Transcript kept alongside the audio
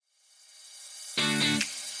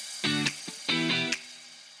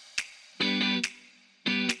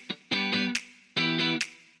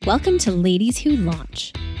Welcome to Ladies Who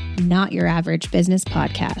Launch, not your average business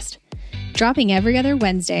podcast. Dropping every other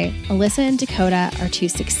Wednesday, Alyssa and Dakota are two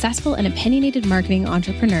successful and opinionated marketing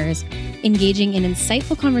entrepreneurs engaging in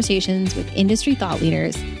insightful conversations with industry thought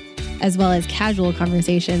leaders, as well as casual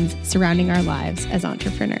conversations surrounding our lives as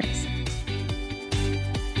entrepreneurs.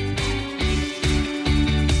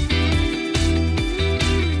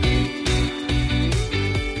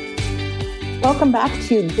 Welcome back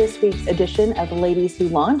to this week's edition of Ladies Who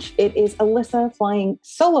Launch. It is Alyssa flying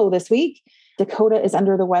solo this week. Dakota is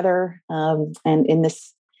under the weather. And in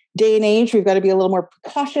this day and age, we've got to be a little more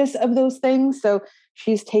cautious of those things. So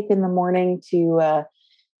she's taken the morning to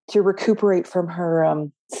recuperate from her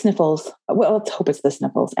sniffles. Well, let's hope it's the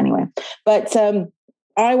sniffles anyway. But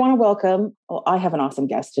I want to welcome, I have an awesome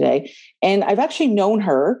guest today. And I've actually known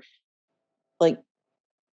her like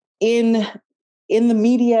in the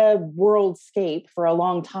media worldscape for a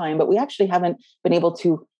long time, but we actually haven't been able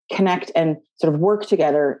to connect and sort of work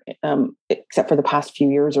together, except for the past few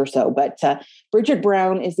years or so. But Bridget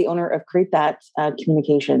Brown is the owner of Create That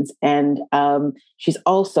Communications, and she's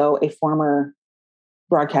also a former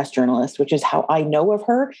broadcast journalist, which is how I know of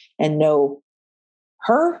her and know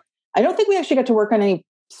her. I don't think we actually got to work on any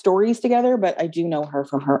stories together, but I do know her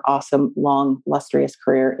from her awesome, long, illustrious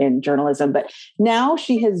career in journalism. But now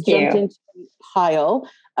she has jumped into a pile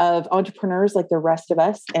of entrepreneurs like the rest of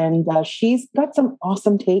us. And she's got some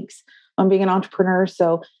awesome takes on being an entrepreneur.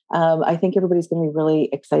 So I think everybody's going to be really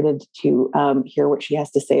excited to hear what she has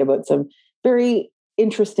to say about some very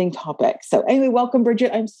interesting topics. So anyway, welcome,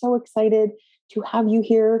 Bridget. I'm so excited to have you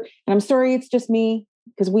here. And I'm sorry it's just me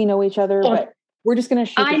because we know each other, but we're just going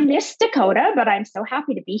to I miss Dakota, but I'm so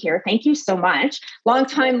happy to be here. Thank you so much.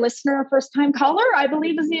 Long-time listener, first-time caller, I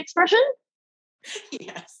believe is the expression.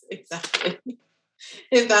 Yes, exactly.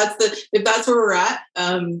 If that's where we're at,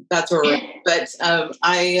 that's where we're at. But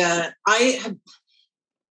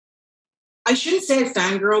I shouldn't say a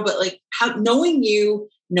fangirl, but like knowing you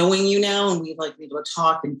now, and we've like been able to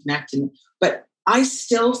talk and connect, but I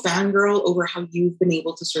still fangirl over how you've been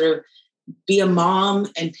able to sort of be a mom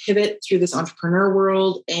and pivot through this entrepreneur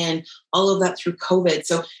world and all of that through COVID.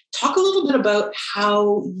 So talk a little bit about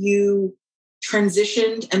how you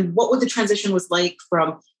transitioned and what the transition was like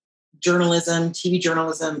from journalism, TV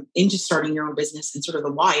journalism, into starting your own business and sort of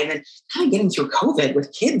the why, and then kind of getting through COVID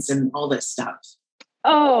with kids and all this stuff.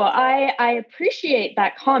 Oh, I appreciate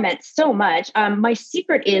that comment so much. My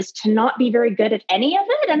secret is to not be very good at any of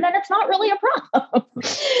it, and then it's not really a problem.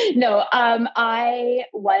 No, I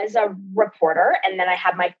was a reporter, and then I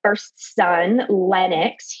had my first son,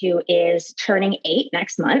 Lennox, who is turning 8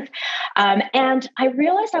 next month. And I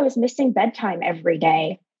realized I was missing bedtime every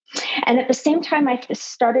day. And at the same time, I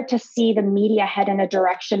started to see the media head in a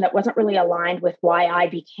direction that wasn't really aligned with why I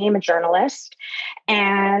became a journalist.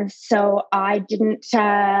 And so I didn't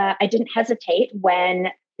hesitate when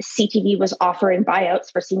CTV was offering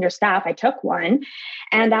buyouts for senior staff. I took one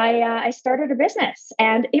and I started a business.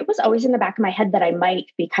 And it was always in the back of my head that I might,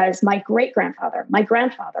 because my great-grandfather, my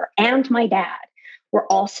grandfather, and my dad were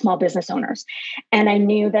all small business owners. And I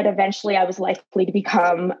knew that eventually I was likely to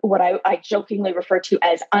become what I jokingly refer to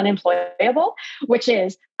as unemployable, which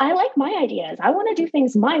is I like my ideas. I want to do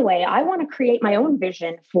things my way. I want to create my own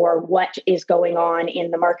vision for what is going on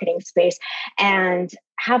in the marketing space and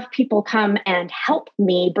have people come and help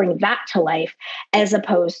me bring that to life, as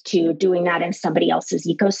opposed to doing that in somebody else's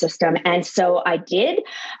ecosystem. And so I did.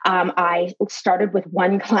 I started with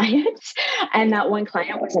one client, and that one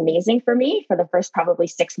client was amazing for me for the first probably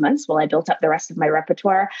 6 months while I built up the rest of my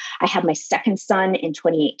repertoire. I had my second son in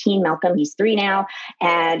 2018, Malcolm. He's 3 now.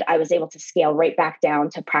 And I was able to scale right back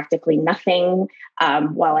down to practically nothing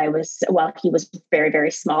while he was very,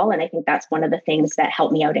 very small. And I think that's one of the things that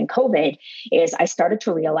helped me out in COVID is I started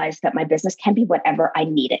to realize that my business can be whatever I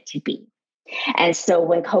need it to be. And so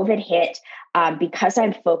when COVID hit, because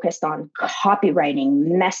I'm focused on copywriting,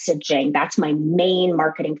 messaging, that's my main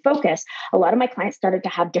marketing focus, a lot of my clients started to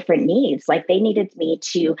have different needs. Like they needed me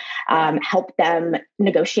to help them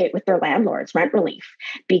negotiate with their landlords rent relief,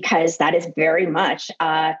 because that is very much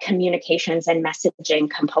a communications and messaging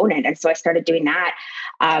component. And so I started doing that.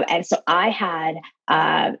 And so I had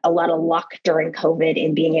a lot of luck during COVID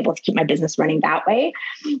in being able to keep my business running that way.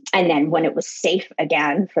 And then when it was safe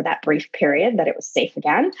again, for that brief period that it was safe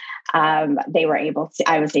again, I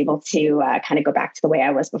was able to kind of go back to the way I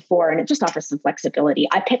was before. And it just offers some flexibility.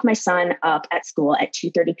 I pick my son up at school at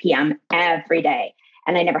 2:30 p.m. every day.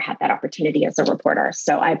 And I never had that opportunity as a reporter.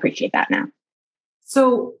 So I appreciate that now.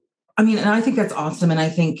 So, I mean, and I think that's awesome. And I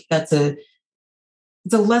think it's a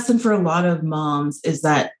lesson for a lot of moms, is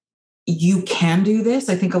that you can do this.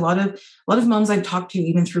 I think a lot of moms I've talked to,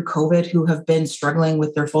 even through COVID, who have been struggling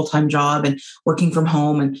with their full-time job and working from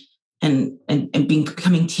home and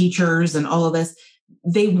becoming teachers and all of this,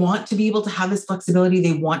 they want to be able to have this flexibility.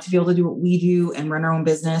 They want to be able to do what we do and run our own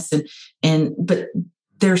business. But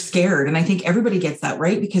they're scared. And I think everybody gets that,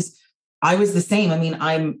 right? Because I was the same. I mean,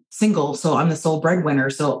 I'm single, so I'm the sole breadwinner.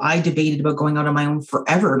 So I debated about going out on my own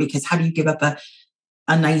forever, because how do you give up a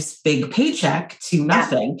nice big paycheck to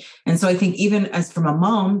nothing? Yeah. And so I think even as from a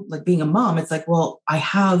mom, like being a mom, it's like, well, I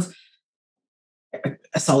have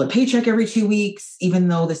a solid paycheck every 2 weeks, even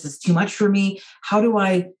though this is too much for me. How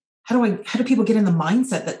do people get in the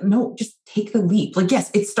mindset that no, just take the leap? Like,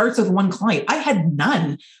 yes, it starts with one client. I had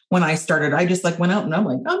none when I started. I just like went out and I'm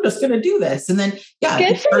like, I'm just going to do this. And then, yeah,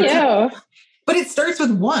 good for you. But it starts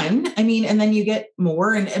with one. I mean, and then you get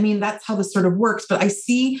more. And I mean, that's how this sort of works. But it's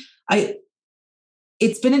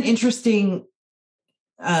been an interesting,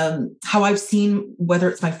 how I've seen, whether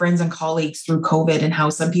it's my friends and colleagues through COVID, and how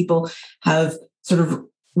some people have sort of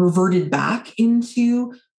reverted back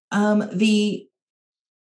into the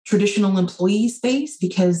traditional employee space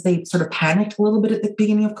because they sort of panicked a little bit at the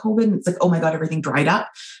beginning of COVID. And it's like, oh my God, everything dried up.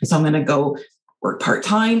 So I'm going to go work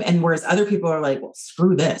part-time. And whereas other people are like, well,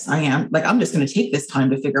 screw this. I'm just going to take this time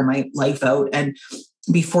to figure my life out and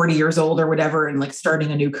be 40 years old or whatever, and like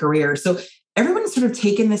starting a new career. So everyone's sort of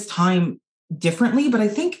taken this time differently. But I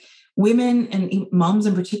think women and moms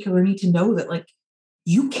in particular need to know that like,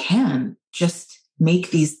 you can just make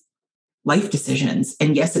these life decisions.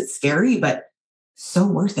 And yes, it's scary, but so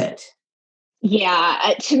worth it.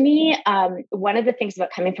 Yeah. To me, one of the things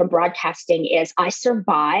about coming from broadcasting is I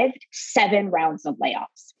survived 7 rounds of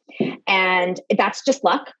layoffs. And that's just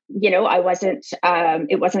luck. I wasn't,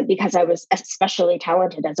 it wasn't because I was especially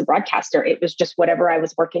talented as a broadcaster. It was just whatever I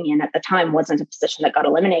was working in at the time wasn't a position that got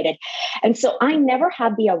eliminated. And so I never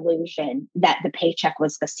had the illusion that the paycheck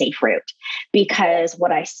was the safe route, because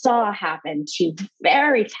what I saw happen to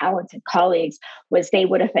very talented colleagues was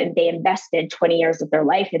they invested 20 years of their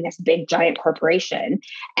life in this big giant corporation.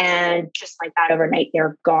 And just like that, overnight,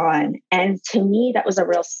 they're gone. And to me, that was a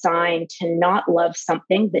real sign to not love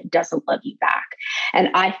something that doesn't love you back. And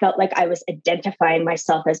I felt like I was identifying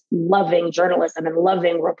myself as loving journalism and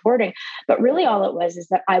loving reporting, but really all it was is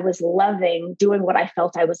that I was loving doing what I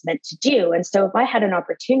felt I was meant to do. And so if I had an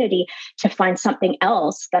opportunity to find something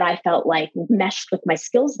else that I felt like meshed with my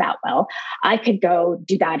skills that well, I could go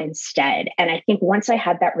do that instead. And I think once I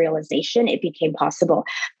had that realization, it became possible.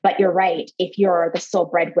 But you're right. If you're the sole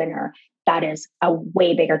breadwinner, that is a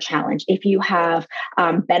way bigger challenge. If you have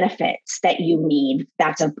benefits that you need,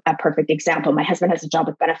 that's a perfect example. My husband has a job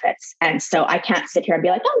with benefits. And so I can't sit here and be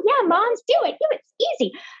like, oh yeah, moms, do it. It's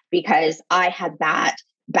easy, because I had that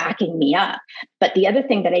backing me up. But the other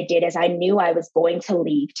thing that I did is I knew I was going to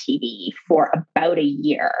leave TV for about a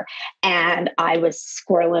year, and I was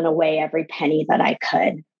squirreling away every penny that I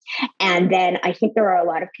could. And then I think there are a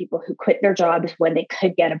lot of people who quit their jobs when they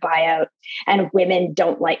could get a buyout, and women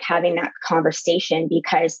don't like having that conversation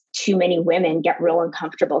because too many women get real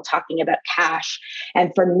uncomfortable talking about cash.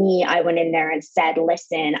 And for me, I went in there and said,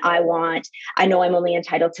 listen, I know I'm only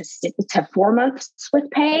entitled to 4 months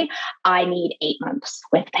with pay. I need 8 months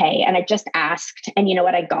with pay. And I just asked, and you know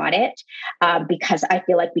what? I got it because I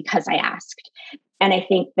feel like because I asked. And I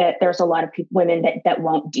think that there's a lot of women that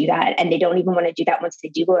won't do that. And they don't even want to do that once they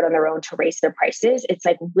do go out on their own to raise their prices. It's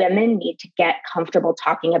like women need to get comfortable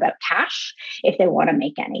talking about cash if they want to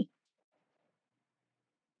make any.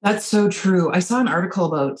 That's so true. I saw an article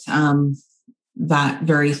about that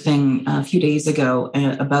very thing a few days ago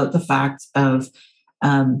about the fact of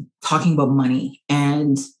talking about money.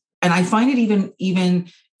 And I find it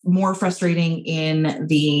even more frustrating in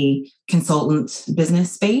the consultant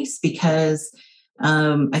business space, because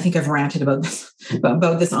I think I've ranted about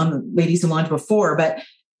this on the Ladies Who Launch before, but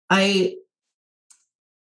I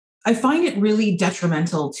find it really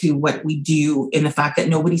detrimental to what we do, in the fact that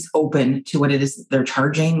nobody's open to what it is they're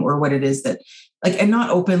charging, or what it is that and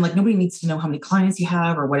not open, like nobody needs to know how many clients you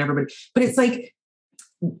have or whatever, but it's like,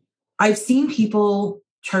 I've seen people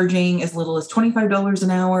charging as little as $25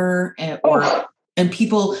 an hour, and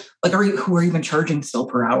people who are even charging still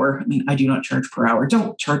per hour. I mean, I do not charge per hour.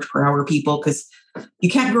 Don't charge per hour, people, because you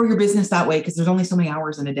can't grow your business that way, because there's only so many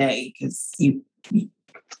hours in a day, because you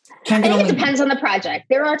can't. It depends on the project.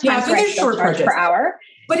 There are times where I still charge per hour.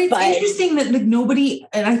 But it's interesting that nobody,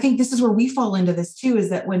 and I think this is where we fall into this too, is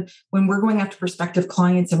that when we're going after prospective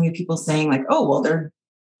clients and we have people saying like, oh, well,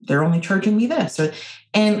 they're only charging me this.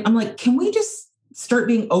 And I'm like, can we just start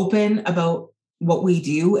being open about what we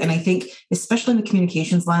do. And I think, especially in the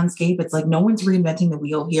communications landscape, it's like no one's reinventing the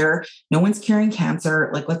wheel here. No one's curing cancer.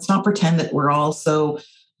 Like, let's not pretend that we're all so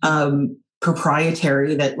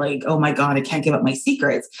proprietary that like, oh my God, I can't give up my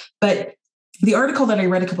secrets. But the article that I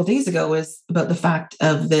read a couple of days ago was about the fact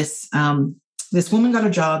of this, this woman got a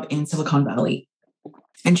job in Silicon Valley,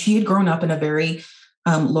 and she had grown up in a very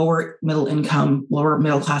lower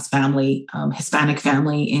middle class family, Hispanic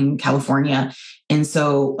family in California. And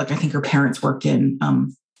so like, I think her parents worked in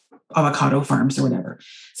avocado farms or whatever.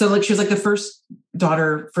 So like, she was like the first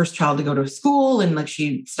child to go to school. And like,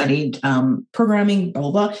 she studied programming, blah,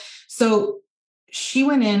 blah, blah. So she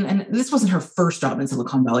went in, and this wasn't her first job in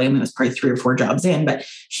Silicon Valley. I mean, it was probably 3 or 4 jobs in, but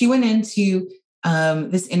she went into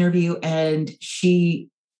this interview, and she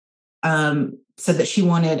said that she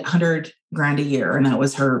wanted $100,000 a year, and that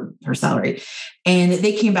was her salary. And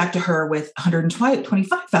they came back to her with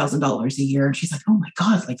 $125,000 a year. And she's like, oh my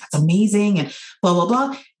God, like that's amazing. And blah, blah,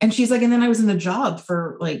 blah. And she's like, and then I was in the job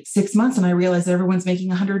for like 6 months, and I realized everyone's making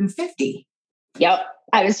 $150,000. Yep.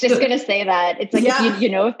 I was just going to say that. It's like,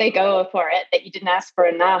 if they go for it, that you didn't ask for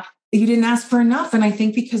enough. You didn't ask for enough. And I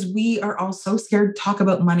think because we are all so scared to talk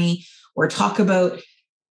about money or talk about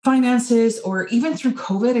finances, or even through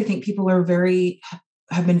COVID, I think people have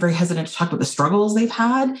been very hesitant to talk about the struggles they've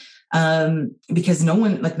had, because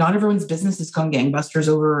not everyone's business has gone gangbusters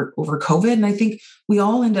over COVID. And I think we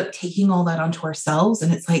all end up taking all that onto ourselves.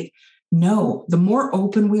 And it's like, no, the more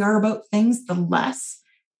open we are about things, the less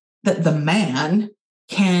that the man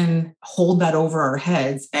can hold that over our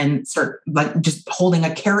heads and start like just holding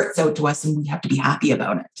a carrot out to us, and we have to be happy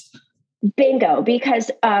about it. Bingo,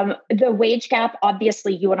 because the wage gap,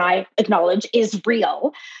 obviously, you and I acknowledge is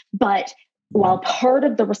real. But while part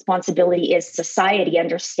of the responsibility is society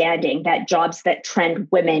understanding that jobs that trend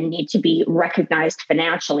women need to be recognized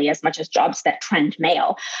financially as much as jobs that trend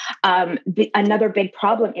male, another big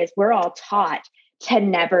problem is we're all taught to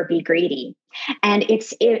never be greedy. And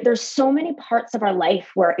there's so many parts of our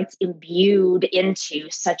life where it's imbued into,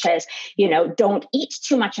 such as, don't eat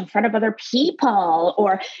too much in front of other people,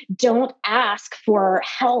 or don't ask for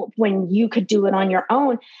help when you could do it on your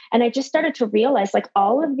own. And I just started to realize like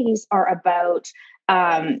all of these are about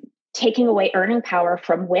taking away earning power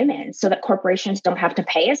from women so that corporations don't have to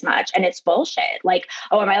pay as much. And it's bullshit. Like,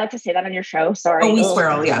 am I allowed to say that on your show? Sorry. Oh, we swear.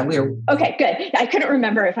 Oh, yeah. We're okay, good. I couldn't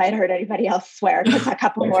remember if I had heard anybody else swear, because a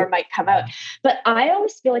couple more might come out. But I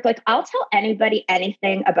always feel like I'll tell anybody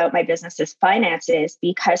anything about my business's finances,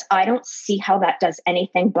 because I don't see how that does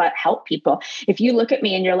anything but help people. If you look at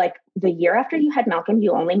me and you're like, the year after you had Malcolm,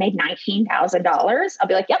 you only made $19,000. I'll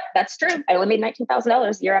be like, yep, that's true. I only made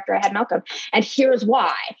 $19,000 the year after I had Malcolm. And here's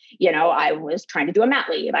why. I was trying to do a mat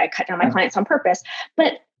leave. I cut down my clients on purpose.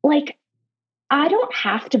 But like, I don't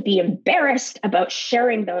have to be embarrassed about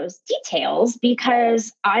sharing those details,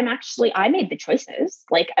 because I made the choices.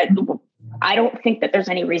 Like, I don't think that there's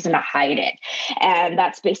any reason to hide it. And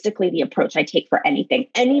that's basically the approach I take for anything.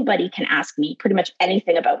 Anybody can ask me pretty much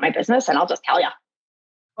anything about my business, and I'll just tell you.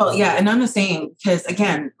 Well, yeah. And I'm just saying, because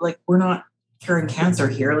again, like, we're not curing cancer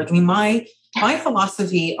here. Like, I mean, my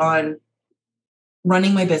philosophy on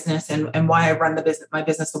running my business and why I run my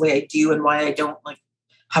business the way I do, and why I don't like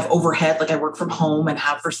have overhead. Like, I work from home and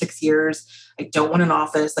have for 6 years. I don't want an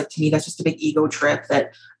office. Like, to me, that's just a big ego trip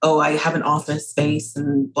that, I have an office space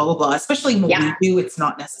and blah, blah, blah. Especially when we do, it's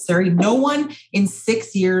not necessary. No one in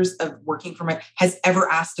 6 years of working for has ever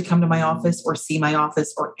asked to come to my office or see my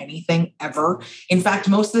office or anything ever. In fact,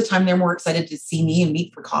 most of the time they're more excited to see me and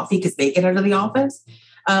meet for coffee because they get out of the office.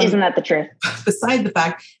 Isn't that the truth? Beside the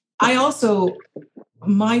fact, I also,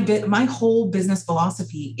 my whole business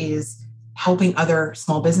philosophy is helping other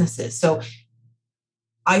small businesses. So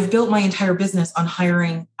I've built my entire business on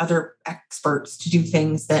hiring other experts to do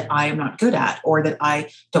things that I am not good at or that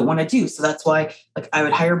I don't want to do. So that's why, like, I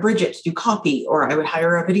would hire Bridget to do copy, or I would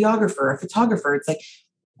hire a videographer, a photographer. It's like,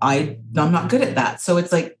 I'm not good at that. So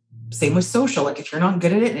it's like, same with social. Like, if you're not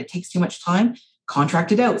good at it and it takes too much time,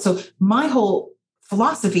 contract it out. So my whole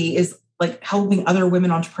philosophy is like helping other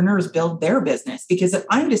women entrepreneurs build their business, because if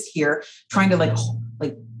I'm just here trying to like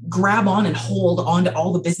grab on and hold on to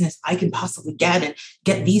all the business I can possibly get and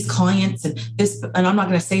get these clients and this, and I'm not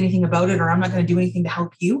going to say anything about it, or I'm not going to do anything to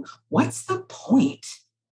help you, what's the point?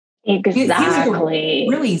 Exactly. It seems like a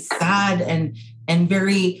really sad and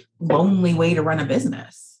very lonely way to run a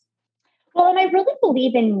business. Well, and I really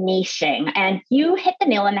believe in niching. And you hit the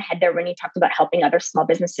nail on the head there when you talked about helping other small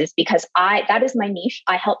businesses, because that is my niche.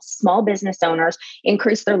 I help small business owners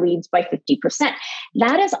increase their leads by 50%.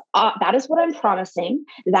 That is what I'm promising.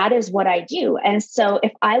 That is what I do. And so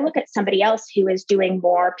if I look at somebody else who is doing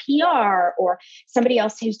more PR or somebody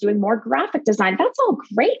else who's doing more graphic design, that's all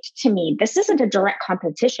great to me. This isn't a direct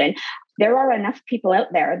competition. There are enough people out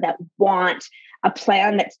there that want a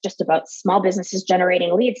plan that's just about small businesses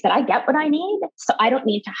generating leads that I get what I need. So I don't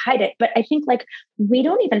need to hide it. But I think like we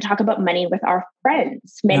don't even talk about money with our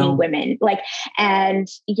friends, many women, like, and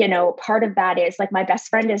part of that is like my best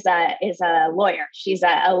friend is a lawyer. She's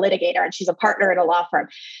a litigator and she's a partner at a law firm.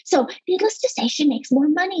 So needless to say, she makes more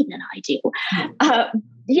money than I do.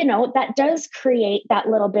 That does create that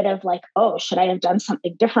little bit of like, oh, should I have done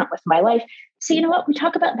something different with my life? So you know what? We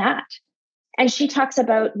talk about that. And she talks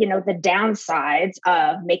about, the downsides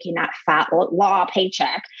of making that fat law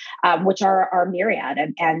paycheck, which are myriad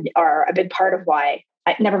and are a big part of why,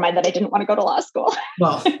 never mind that I didn't want to go to law school.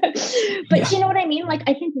 Well, but you know what I mean? Like,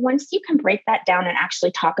 I think once you can break that down and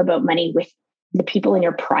actually talk about money with the people in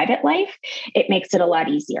your private life, it makes it a lot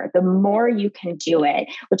easier. The more you can do it,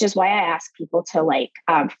 which is why I ask people to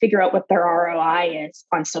figure out what their ROI is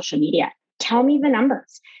on social media. Tell me the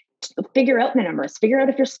numbers. Figure out the numbers, figure out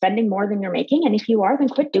if you're spending more than you're making. And if you are, then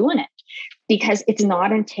quit doing it, because it's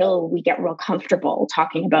not until we get real comfortable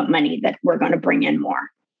talking about money that we're going to bring in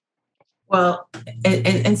more. Well,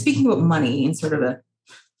 and speaking about money in sort of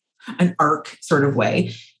an arc sort of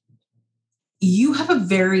way, you have a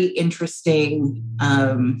very interesting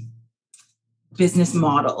business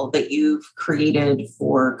model that you've created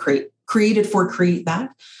for Create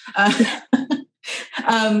That.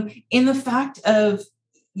 In the fact of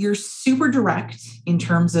you're super direct in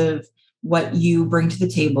terms of what you bring to the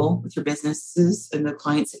table with your businesses and the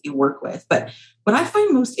clients that you work with. But what I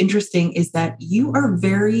find most interesting is that you are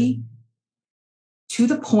very to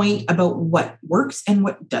the point about what works and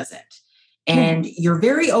what doesn't. And you're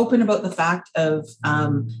very open about the fact of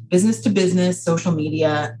business to business, social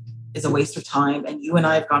media is a waste of time. And you and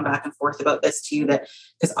I have gone back and forth about this too, that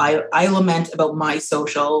because I lament about my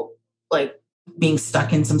social, being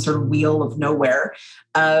stuck in some sort of wheel of nowhere.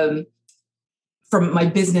 From my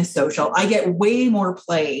business social, I get way more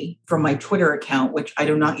play from my Twitter account, which I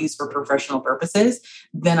do not use for professional purposes,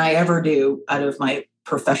 than I ever do out of my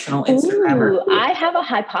professional Instagram. Ooh, I have a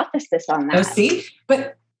hypothesis on that. Oh, see?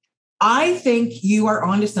 But I think you are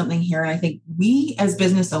onto something here. And I think we as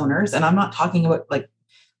business owners, and I'm not talking about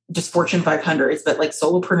just Fortune 500s, but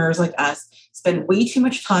solopreneurs like us, spend way too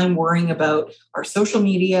much time worrying about our social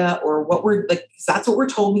media or what we're that's what we're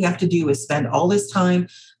told we have to do, is spend all this time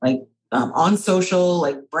on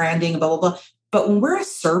social, branding, blah, blah, blah. But when we're a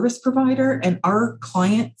service provider and our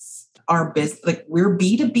clients are we're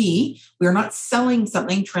B2B, we're not selling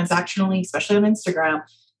something transactionally, especially on Instagram,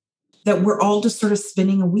 that we're all just sort of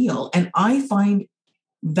spinning a wheel. And I find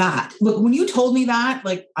that, look, when you told me that,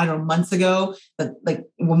 months ago, that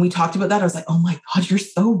when we talked about that, I was like, oh my God, you're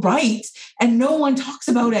so right. And no one talks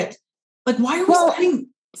about it. Why are we spending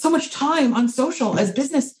so much time on social as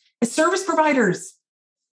service providers?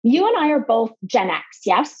 You and I are both Gen X,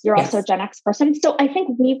 yes? You're also a Gen X person. So I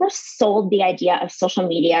think we were sold the idea of social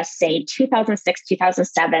media, say 2006,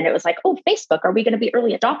 2007. It was like, oh, Facebook, are we going to be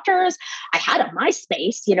early adopters? I had a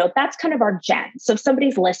MySpace, that's kind of our gen. So if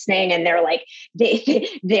somebody's listening and they're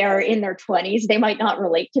they're in their 20s, they might not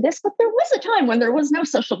relate to this, but there was a time when there was no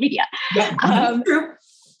social media. Yeah, true.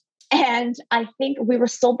 And I think we were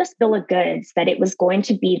sold this bill of goods that it was going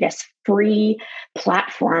to be this free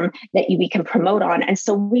platform that we can promote on. And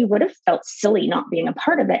so we would have felt silly not being a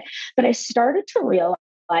part of it. But I started to realize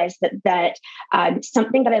that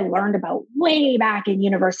something that I learned about way back in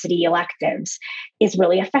university electives is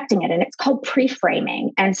really affecting it. And it's called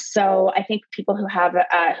pre-framing. And so I think people who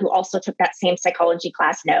also took that same psychology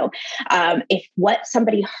class know if what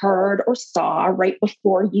somebody heard or saw right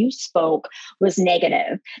before you spoke was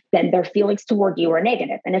negative, then their feelings toward you are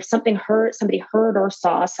negative. And if somebody heard or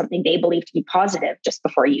saw something they believe to be positive just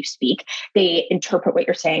before you speak, they interpret what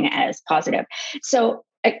you're saying as positive. So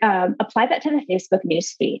apply that to the Facebook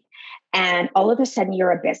newsfeed. And all of a sudden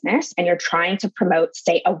you're a business and you're trying to promote,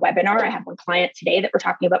 say, a webinar. I have one client today that we're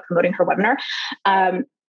talking about promoting her webinar.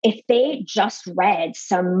 If they just read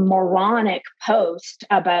some moronic post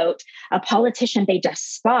about a politician they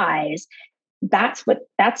despise,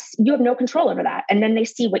 you have no control over that. And then they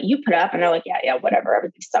see what you put up and they're like, yeah, whatever.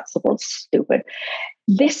 Everything sucks. The world's stupid.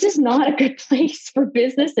 This is not a good place for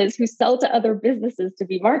businesses who sell to other businesses to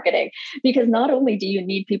be marketing, because not only do you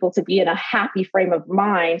need people to be in a happy frame of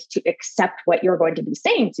mind to accept what you're going to be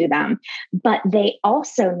saying to them, but they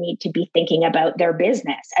also need to be thinking about their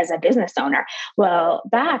business as a business owner. Well,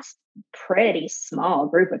 that's pretty small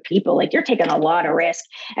group of people. Like, you're taking a lot of risk.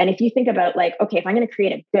 And if you think about like, okay, if I'm going to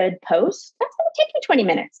create a good post, that's going to take me 20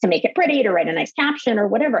 minutes to make it pretty, to write a nice caption or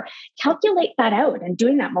whatever. Calculate that out. And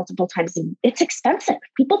doing that multiple times, it's expensive.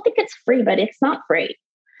 People think it's free, but it's not free.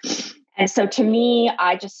 And so to me,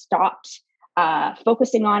 I just stopped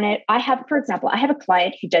focusing on it. For example, I have a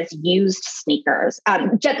client who does used sneakers,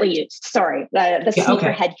 gently used. Sorry, the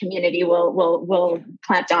sneakerhead community will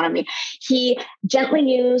clamp down on me. He gently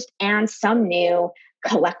used and some new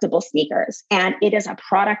collectible sneakers, and it is a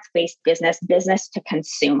product-based business to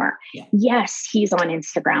consumer. Yeah. Yes, he's on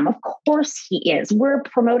Instagram. Of course he is. We're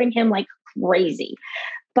promoting him like crazy,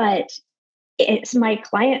 but it's my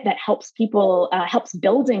client that helps people, helps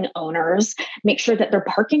building owners make sure that their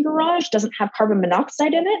parking garage doesn't have carbon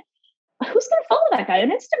monoxide in it. Who's going to follow that guy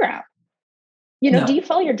on Instagram? No. Do you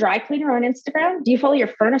follow your dry cleaner on Instagram? Do you follow your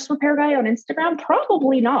furnace repair guy on Instagram?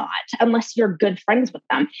 Probably not, unless you're good friends with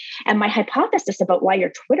them. And my hypothesis about why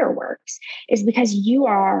your Twitter works is because you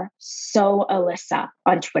are so Alyssa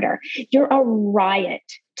on Twitter. You're a riot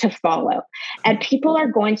to follow. And people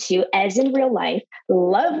are going to, as in real life,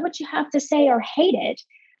 love what you have to say or hate it.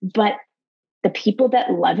 But the people that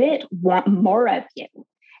love it want more of you.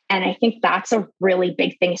 And I think that's a really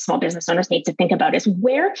big thing small business owners need to think about, is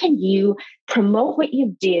where can you promote what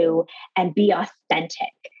you do and be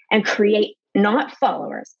authentic and create not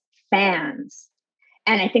followers, fans.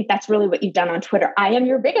 And I think that's really what you've done on Twitter. I am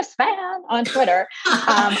your biggest fan on Twitter.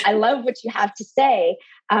 I love what you have to say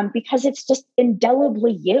because it's just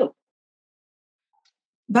indelibly you.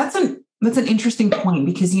 That's an interesting point,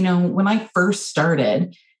 because, when I first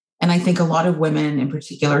started, and I think a lot of women in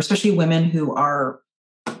particular, especially women who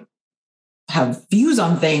have views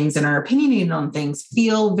on things and are opinionated on things,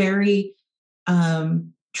 feel very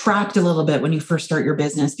trapped a little bit when you first start your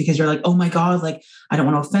business, because you're like, oh my God, like, I don't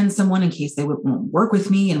want to offend someone in case they won't work with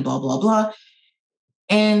me and blah, blah, blah.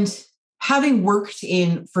 And having worked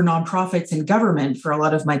for nonprofits and government for a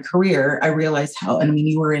lot of my career, I realized how, and I mean,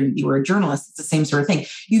 you were a journalist. It's the same sort of thing.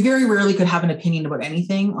 You very rarely could have an opinion about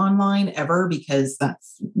anything online ever, because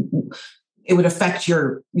it would affect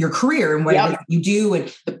your career and what you do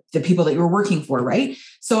and the people that you were working for. Right.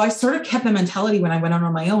 So I sort of kept the mentality when I went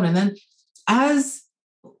on my own. And then as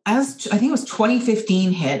I think it was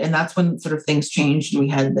 2015 hit, and that's when sort of things changed, and we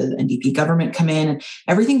had the NDP government come in and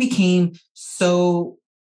everything became so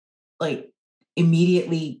like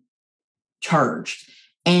immediately charged.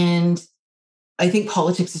 And I think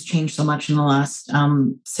politics has changed so much in the last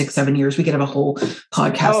 6-7 years. We could have a whole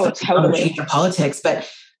podcast on change of politics, but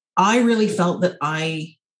I really felt that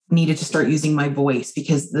I needed to start using my voice,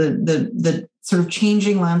 because the sort of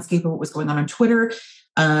changing landscape of what was going on Twitter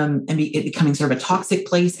and it becoming sort of a toxic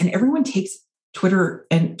place, and everyone takes Twitter,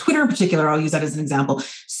 and Twitter in particular, I'll use that as an example,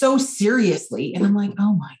 so seriously. And I'm like,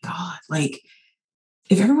 oh my God, like,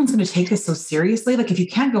 if everyone's going to take this so seriously, like if you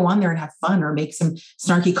can't go on there and have fun or make some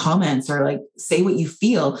snarky comments or like say what you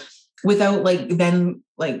feel without like then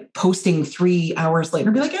like posting 3 hours later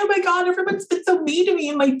and be like, oh my God, everyone's been so mean to me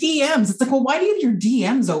in my DMs. It's like, well, why do you have your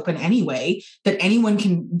DMs open anyway, that anyone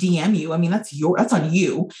can DM you? I mean, that's on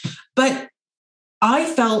you. But I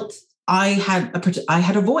felt I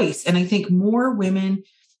had a voice. And I think more women,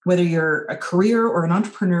 whether you're a career or an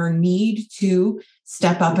entrepreneur, need to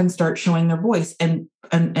step up and start showing their voice and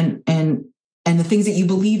the things that you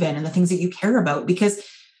believe in and the things that you care about. Because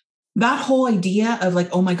that whole idea of like,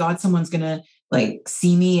 oh my God, someone's going to like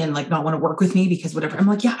see me and like not want to work with me because whatever. I'm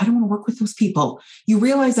like, yeah, I don't want to work with those people. You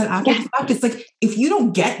realize that after the fact, it's like, if you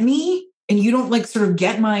don't get me and you don't like sort of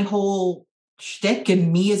get my whole shtick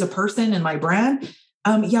and me as a person and my brand,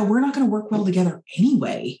 we're not going to work well together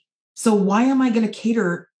anyway. So why am I going to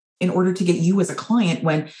cater in order to get you as a client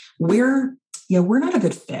when we're not a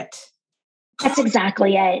good fit? That's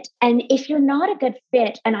exactly it. And if you're not a good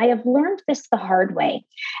fit, and I have learned this the hard way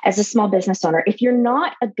as a small business owner, if you're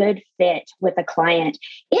not a good fit with a client,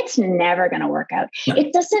 it's never going to work out. No.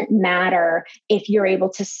 It doesn't matter if you're able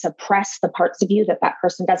to suppress the parts of you that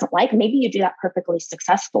person doesn't like. Maybe you do that perfectly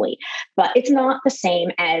successfully, but it's not the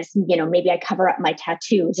same as, maybe I cover up my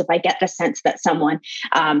tattoos. If I get the sense that someone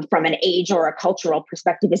from an age or a cultural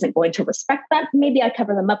perspective isn't going to respect that, maybe I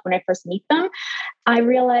cover them up when I first meet them. I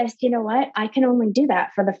realized, you know what? I can only do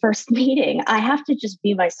that for the first meeting. I have to just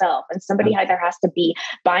be myself, and somebody either has to be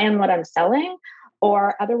buying what I'm selling,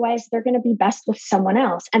 or otherwise they're going to be best with someone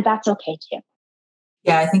else. And that's okay too.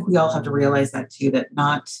 Yeah, I think we all have to realize that too, that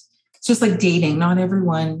it's just like dating. Not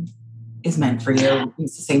everyone is meant for you.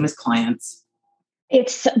 It's the same as clients.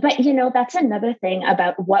 But that's another thing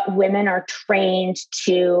about what women are trained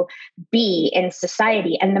to be in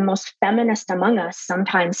society. And the most feminist among us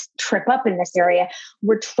sometimes trip up in this area.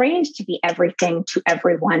 We're trained to be everything to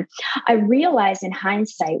everyone. I realized in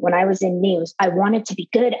hindsight, when I was in news, I wanted to be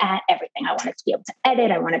good at everything. I wanted to be able to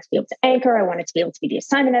edit. I wanted to be able to anchor. I wanted to be able to be the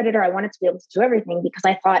assignment editor. I wanted to be able to do everything because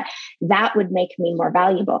I thought that would make me more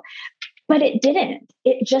valuable. But it didn't.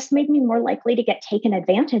 It just made me more likely to get taken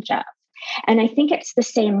advantage of. And I think it's the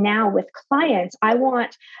same now with clients. I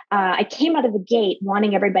came out of the gate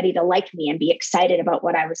wanting everybody to like me and be excited about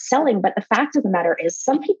what I was selling. But the fact of the matter is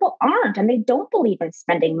some people aren't, and they don't believe in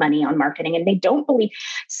spending money on marketing, and they don't believe.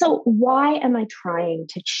 So why am I trying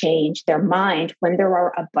to change their mind when there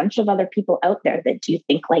are a bunch of other people out there that do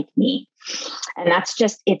think like me? And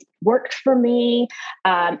it's worked for me.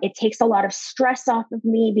 It takes a lot of stress off of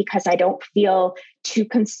me because I don't feel too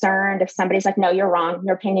concerned if somebody's like, no, you're wrong.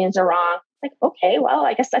 Your opinions are wrong. Like, okay, well,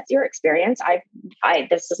 I guess that's your experience.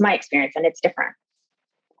 This is my experience and it's different.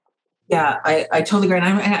 Yeah, I totally agree.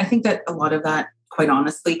 And I think that a lot of that, quite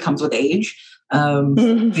honestly, comes with age.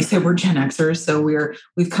 We say we're Gen Xers, so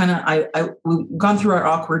we've gone through our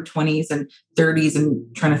awkward 20s and 30s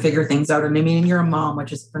and trying to figure things out. And I mean, you're a mom, which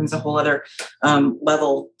just brings a whole other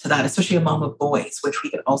level to that, especially a mom of boys, which we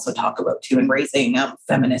could also talk about too, and raising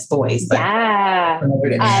feminist boys. But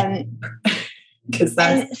because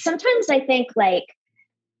sometimes I think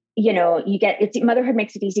motherhood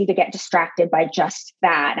makes it easy to get distracted by just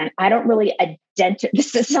that. And I don't really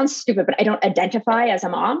this sounds stupid, but I don't identify as a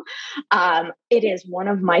mom. It is one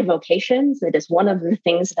of my vocations. It is one of the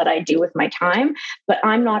things that I do with my time, but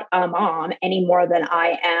I'm not a mom any more than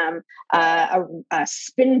I am a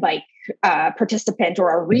spin bike participant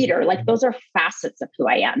or a reader. Like, those are facets of who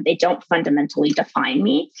I am. They don't fundamentally define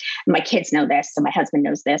me. My kids know this, and my husband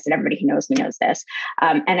knows this, and everybody who knows me knows this.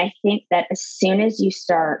 And I think that as soon as you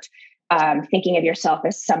start thinking of yourself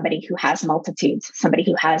as somebody who has multitudes, somebody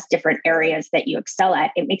who has different areas that you excel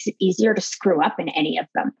at, it makes it easier to screw up in any of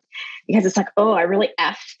them. Because it's like, oh, I really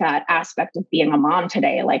effed that aspect of being a mom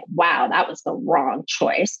today. Like, wow, that was the wrong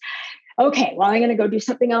choice. Okay, well, I'm going to go do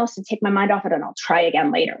something else and take my mind off it, and I'll try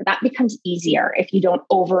again later. That becomes easier if you don't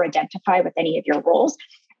over-identify with any of your roles.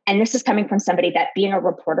 And this is coming from somebody that being a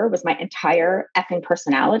reporter was my entire effing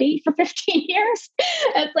personality for 15 years.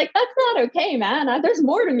 It's like, that's not okay, man. There's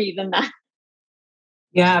more to me than that.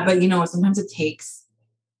 Yeah, but sometimes it takes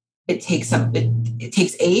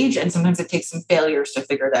age, and sometimes it takes some failures to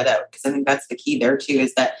figure that out. Because I think that's the key there too,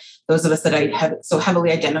 is that those of us that I have so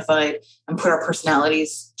heavily identified and put our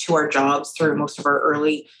personalities to our jobs through most of our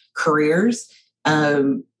early careers,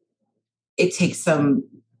 it takes some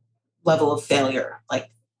level of failure. Like,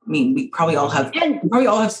 I mean, we probably all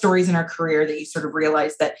have stories in our career that you sort of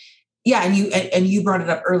realize that, yeah. And you brought it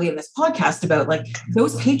up early in this podcast about, like,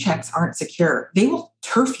 those paychecks aren't secure. They will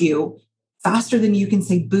turf you faster than you can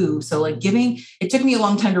say boo. So like it took me a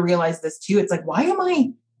long time to realize this too. It's like, why am I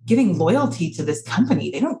giving loyalty to this company?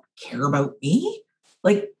 They don't care about me.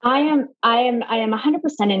 Like, I am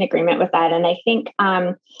 100% in agreement with that. And I think,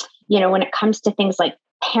 when it comes to things like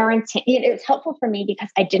parenting, it was helpful for me because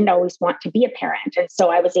I didn't always want to be a parent. And so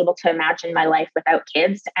I was able to imagine my life without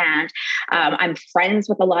kids. And I'm friends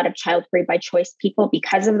with a lot of child-free by choice people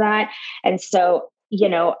because of that. And so,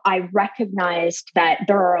 I recognized that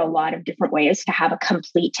there are a lot of different ways to have a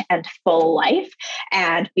complete and full life.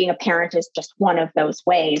 And being a parent is just one of those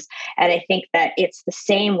ways. And I think that it's the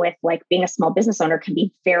same with, like, being a small business owner can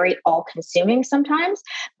be very all-consuming sometimes.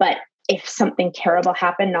 But if something terrible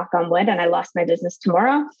happened, knock on wood, and I lost my business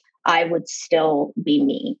tomorrow, I would still be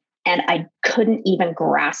me. And I couldn't even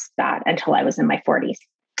grasp that until I was in my 40s,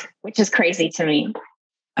 which is crazy to me.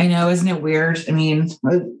 I know, isn't it weird? I mean,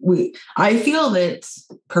 I feel that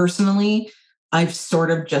personally, I've sort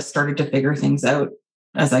of just started to figure things out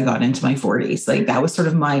as I got into my 40s. Like, that was sort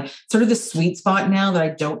of the sweet spot now that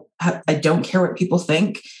I don't care what people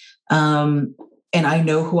think. And I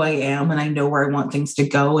know who I am, and I know where I want things to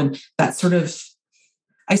go. And that sort of,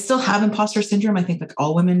 I still have imposter syndrome. I think like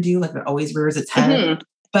all women do, like, it always rears its head. Mm-hmm.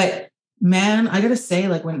 But man, I got to say,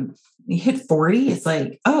 like, when you hit 40, it's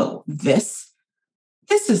like, oh, this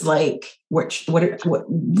is like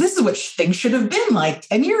this is what things should have been like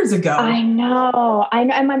 10 years ago. I know.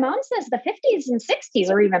 And my mom says the 50s and 60s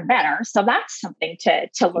are even better. So that's something to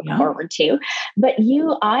look forward to. But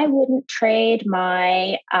I wouldn't trade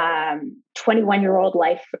my 21-year-old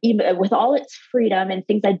life, even with all its freedom and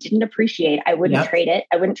things I didn't appreciate. I wouldn't trade it.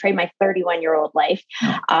 I wouldn't trade my 31-year-old life.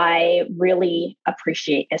 I really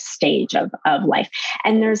appreciate this stage of life.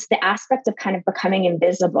 And there's the aspect of kind of becoming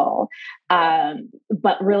invisible.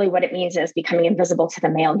 But really what it means is becoming invisible to the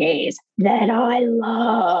male gaze that I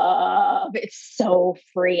love. It's so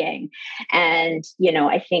freeing. And,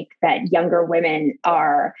 I think that younger women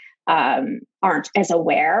aren't as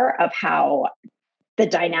aware of how the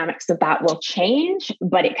dynamics of that will change,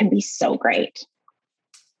 but it can be so great.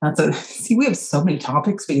 We have so many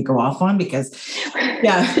topics we could go off on because,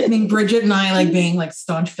 I mean, Bridget and I being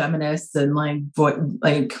staunch feminists and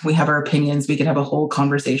we have our opinions. We could have a whole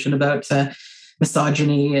conversation about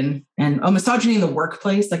misogyny and misogyny in the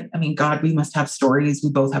workplace. I mean, God, we must have stories. We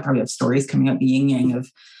both probably have stories coming up the yin yang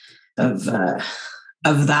of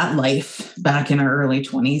that life back in our early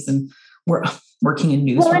 20s, and we're working in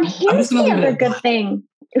news. Well, and here's the other good thing.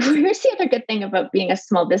 Here's the other good thing about being a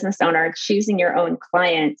small business owner, choosing your own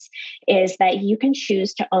clients, is that you can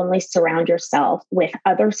choose to only surround yourself with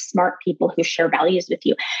other smart people who share values with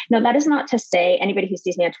you. Now, that is not to say anybody who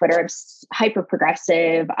sees me on Twitter, I'm hyper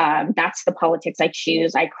progressive. That's the politics I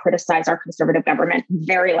choose. I criticize our conservative government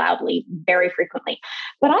very loudly, very frequently.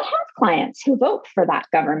 But I have clients who vote for that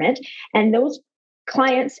government, and those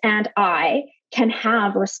clients and I can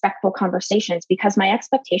have respectful conversations, because my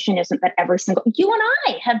expectation isn't that you and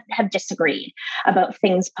I have disagreed about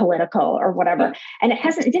things political or whatever. And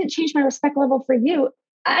it didn't change my respect level for you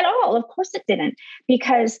at all. Of course it didn't,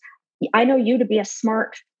 because I know you to be a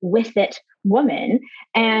smart with it woman.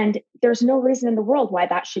 And there's no reason in the world why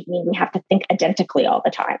that should mean we have to think identically all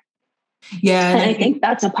the time. Yeah. And I think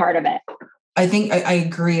that's a part of it. I think I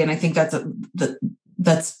agree. And I think that's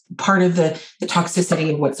that's part of the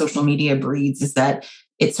toxicity of what social media breeds, is that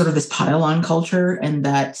it's sort of this pile-on culture, and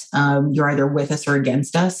that you're either with us or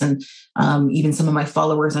against us. And even some of my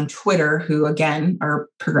followers on Twitter, who again are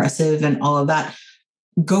progressive and all of that,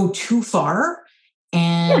 go too far,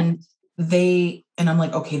 and I'm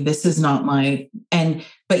like, okay, this is not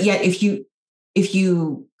but yet if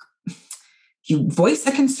you voice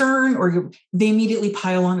a concern they immediately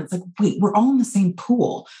pile on. It's like, wait, we're all in the same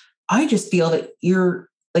pool. I just feel that you're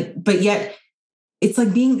but yet it's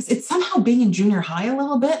it's somehow being in junior high a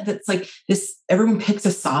little bit. That's this, everyone picks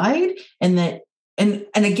a side, and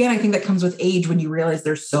again, I think that comes with age, when you realize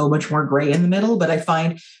there's so much more gray in the middle. But I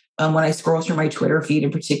find when I scroll through my Twitter feed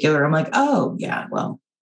in particular, I'm like, oh yeah, well,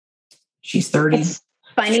 she's 30. It's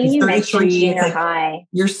funny you mentioned junior high.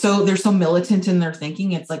 They're so militant in their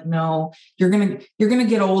thinking. It's like, no, you're gonna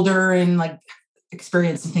get older and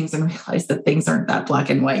experience some things and realize that things aren't that black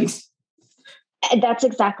and white. That's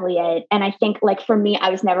exactly it. And I think for me, I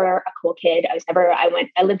was never a cool kid.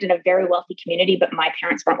 I lived in a very wealthy community, but my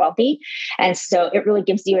parents weren't wealthy. And so it really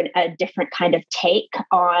gives you a different kind of take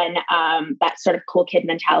on that sort of cool kid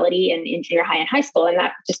mentality in junior high and high school. And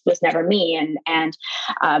that just was never me. And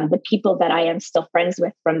the people that I am still friends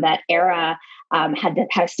with from that era had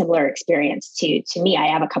a similar experience to me. I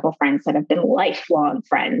have a couple friends that have been lifelong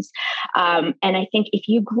friends. And I think if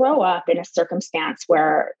you grow up in a circumstance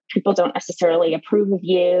where people don't necessarily approve of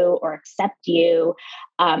you or accept you,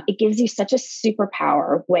 it gives you such a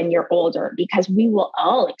superpower when you're older, because we will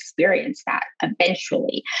all experience that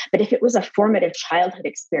eventually. But if it was a formative childhood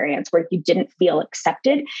experience where you didn't feel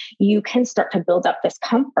accepted, you can start to build up this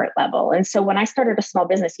comfort level. And so when I started a small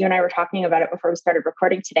business, you and I were talking about it before we started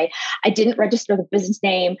recording today, I didn't register the business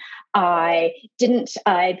name. I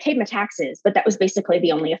paid my taxes, but that was basically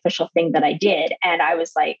the only official thing that I did. And I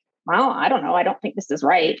was like, well, I don't know. I don't think this is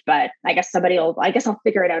right, but I guess I'll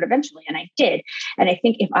figure it out eventually. And I did. And I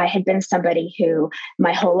think if I had been somebody who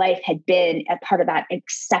my whole life had been a part of that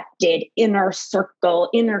accepted inner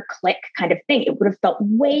circle, inner clique kind of thing, it would have felt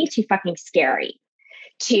way too fucking scary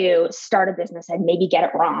to start a business and maybe get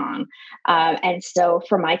it wrong. And so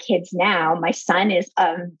for my kids now, my son is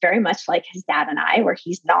very much like his dad and I, where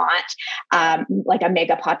he's not a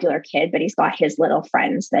mega popular kid, but he's got his little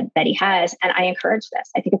friends that he has. And I encourage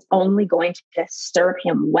this. I think it's only going to serve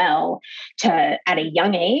him well to, at a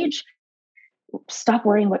young age, stop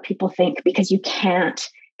worrying what people think, because you can't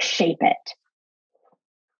shape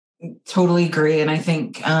it. Totally agree. And I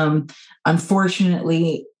think,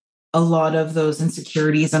 unfortunately, a lot of those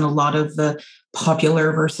insecurities and a lot of the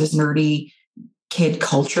popular versus nerdy kid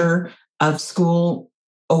culture of school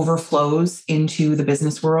overflows into the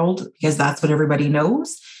business world, because that's what everybody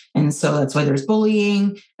knows. And so that's why there's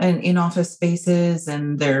bullying and in office spaces,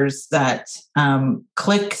 and there's that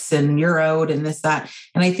clicks and you're out and this, that.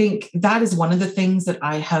 And I think that is one of the things that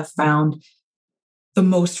I have found the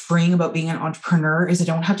most freeing about being an entrepreneur is I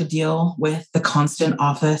don't have to deal with the constant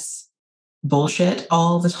office bullshit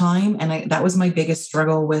all the time. And that was my biggest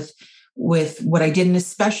struggle with what I did. And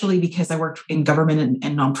especially because I worked in government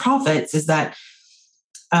and nonprofits, is that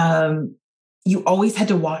you always had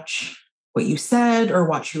to watch what you said or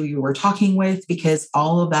watch who you were talking with, because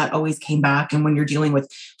all of that always came back. And when you're dealing with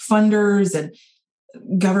funders and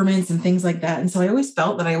governments and things like that. And so I always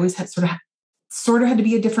felt that I always had sort of had to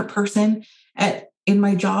be a different person in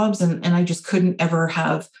my jobs. And I just couldn't ever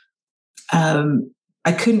have,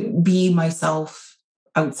 I couldn't be myself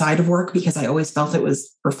outside of work, because I always felt it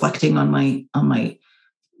was reflecting on my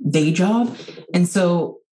day job. And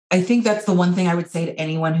so I think that's the one thing I would say to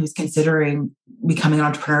anyone who's considering becoming an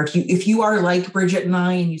entrepreneur. If you are like Bridget and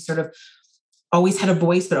I, and you sort of always had a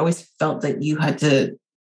voice, but always felt that you had to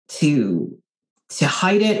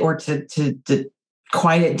hide it or to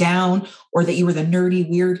quiet it down, or that you were the nerdy,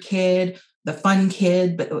 weird kid, the fun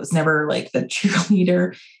kid, but it was never like the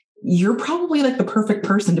cheerleader, you're probably like the perfect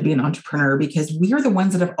person to be an entrepreneur, because we are the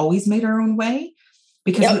ones that have always made our own way,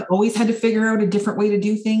 because we always had to figure out a different way to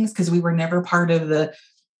do things, because we were never part of the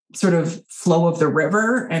sort of flow of the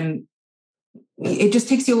river. And it just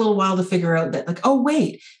takes you a little while to figure out that, like, oh,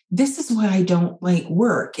 wait, this is why I don't like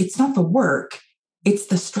work. It's not the work, it's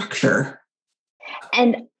the structure.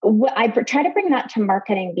 And I try to bring that to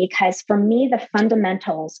marketing, because for me, the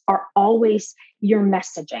fundamentals are always your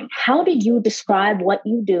messaging. How do you describe what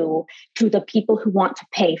you do to the people who want to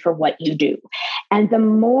pay for what you do? And the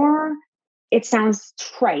more, it sounds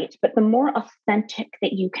trite, but the more authentic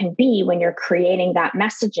that you can be when you're creating that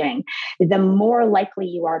messaging, the more likely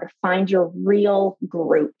you are to find your real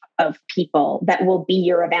group of people that will be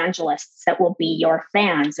your evangelists, that will be your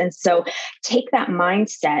fans. And so take that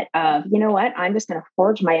mindset of, you know what, I'm just going to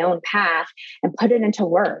forge my own path and put it into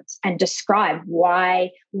words and describe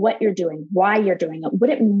what you're doing, why you're doing it,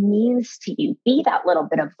 what it means to you. Be that little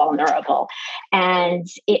bit of vulnerable, and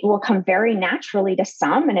it will come very naturally to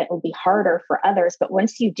some, and it will be harder for others. But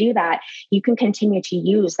once you do that, you can continue to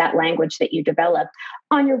use that language that you develop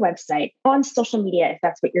on your website, on social media, if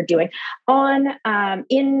that's what you're doing,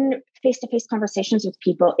 in face-to-face conversations with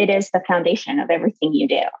people. It is the foundation of everything you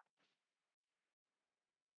do.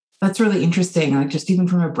 That's really interesting, like just even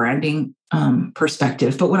from a branding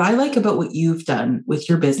perspective. But what I like about what you've done with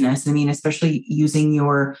your business, I mean, especially using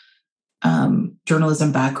your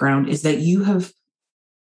journalism background, is that you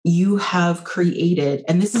have created,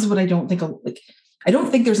 and this is what I don't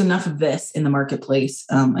think there's enough of this in the marketplace,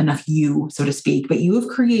 enough you, so to speak, but you have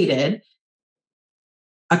created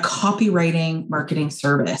a copywriting marketing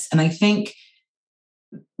service. And I think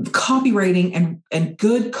copywriting and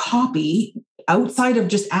good copy outside of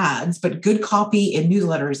just ads, but good copy in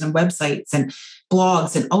newsletters and websites and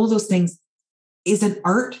blogs and all of those things is an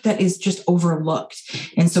art that is just overlooked.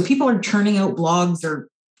 And so people are churning out blogs or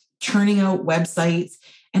churning out websites,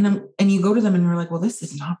 and you go to them and you're like, well, this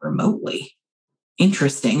is not remotely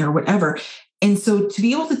interesting or whatever. And so to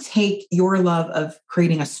be able to take your love of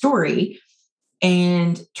creating a story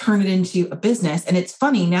and turn it into a business. And it's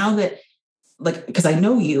funny now that, like, because I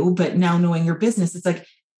know you, but now knowing your business, it's like,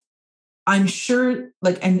 I'm sure,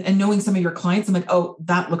 like, and knowing some of your clients, I'm like, oh,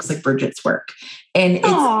 that looks like Bridget's work. And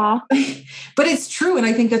but it's true. And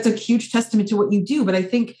I think that's a huge testament to what you do. But I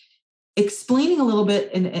think explaining a little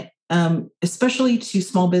bit, and especially to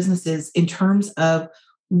small businesses, in terms of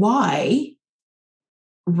why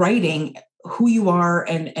writing who you are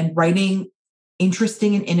and writing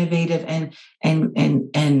interesting and innovative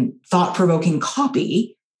and thought-provoking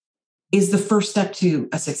copy is the first step to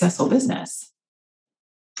a successful business.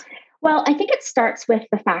 Well, I think it starts with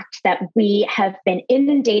the fact that we have been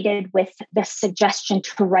inundated with the suggestion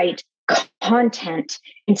to write content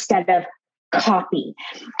instead of copy.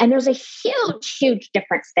 And there's a huge, huge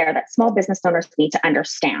difference there that small business owners need to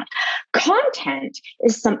understand. Content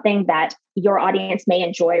is something that your audience may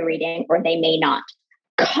enjoy reading or they may not.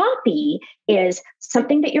 Copy is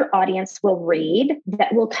something that your audience will read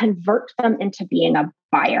that will convert them into being a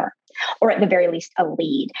buyer, or at the very least, a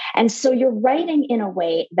lead. And so you're writing in a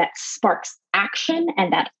way that sparks action,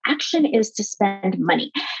 and that action is to spend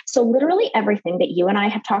money. So literally everything that you and I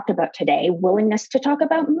have talked about today, willingness to talk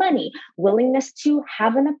about money, willingness to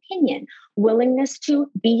have an opinion, willingness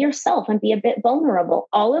to be yourself and be a bit vulnerable,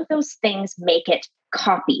 all of those things make it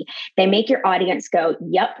copy. They make your audience go,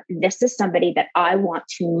 yep, this is somebody that I want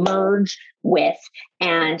to merge with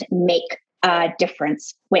and make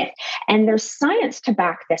difference with. And there's science to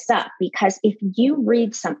back this up, because if you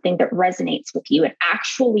read something that resonates with you, it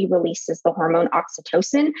actually releases the hormone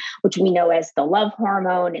oxytocin, which we know as the love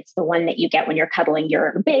hormone. It's the one that you get when you're cuddling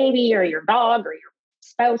your baby or your dog or your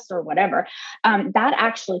spouse or whatever. That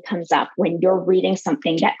actually comes up when you're reading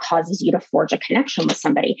something that causes you to forge a connection with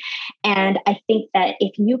somebody. And I think that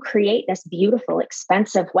if you create this beautiful,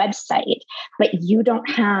 expensive website, but you don't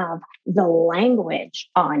have the language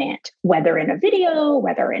on it, whether in a video,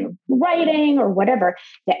 whether in writing or whatever,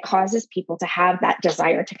 that causes people to have that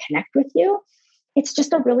desire to connect with you, it's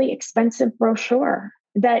just a really expensive brochure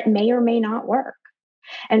that may or may not work.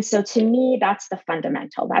 And so to me, that's the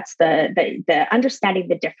fundamental. That's the understanding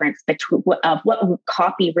the difference between of what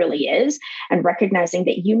copy really is, and recognizing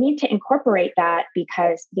that you need to incorporate that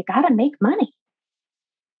because you got to make money.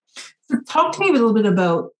 So talk to me a little bit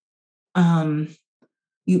about,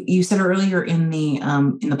 you said earlier in the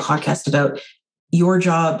podcast about your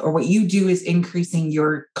job, or what you do is increasing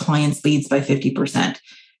your clients' leads by 50%.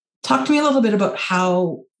 Talk to me a little bit about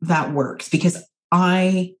how that works, because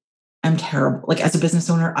I am terrible. Like, as a business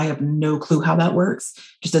owner, I have no clue how that works,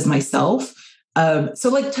 just as myself. So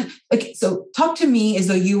talk to me as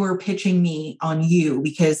though you were pitching me on you,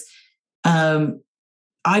 because I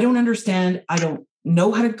don't understand. I don't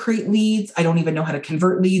know how to create leads. I don't even know how to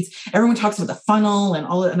convert leads. Everyone talks about the funnel and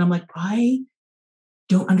all that. And I'm like, I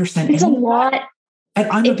don't understand. It's a lot.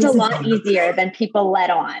 It's a lot easier than people let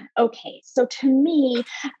on. Okay. So to me,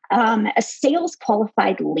 a sales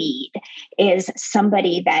qualified lead is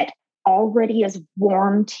somebody that already is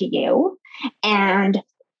warm to you and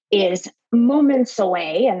is moments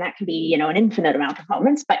away, and that can be, an infinite amount of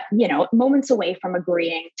moments, but, moments away from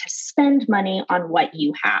agreeing to spend money on what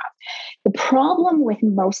you have. The problem with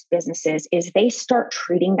most businesses is they start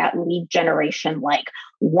treating that lead generation like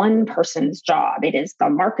one person's job. It is the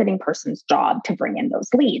marketing person's job to bring in those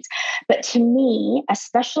leads. But to me,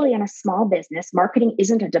 especially in a small business, marketing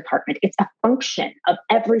isn't a department. It's a function of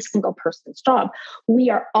every single person's job. We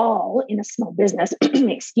are all in a small business,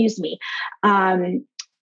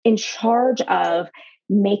 in charge of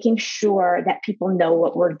making sure that people know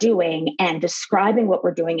what we're doing and describing what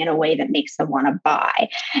we're doing in a way that makes them want to buy.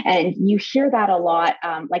 And you hear that a lot.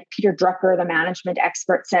 Like Peter Drucker, the management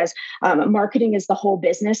expert, says, marketing is the whole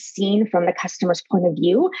business seen from the customer's point of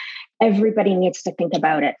view. Everybody needs to think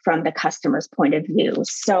about it from the customer's point of view.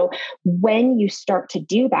 So when you start to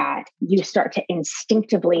do that, you start to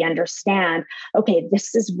instinctively understand, okay,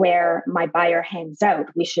 this is where my buyer hangs out.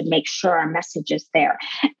 We should make sure our message is there.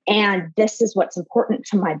 And this is what's important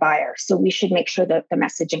to my buyer. So we should make sure that the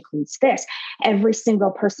message includes this. Every single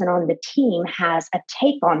person on the team has a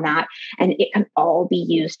take on that, and it can all be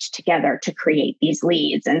used together to create these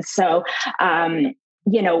leads. And so,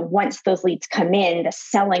 once those leads come in, the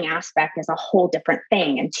selling aspect is a whole different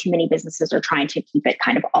thing. And too many businesses are trying to keep it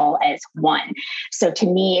kind of all as one. So to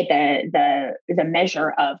me, the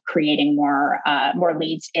measure of creating more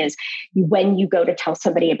leads is when you go to tell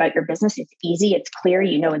somebody about your business, it's easy, it's clear,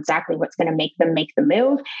 you know exactly what's going to make them make the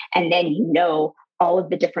move. And then all of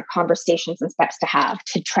the different conversations and steps to have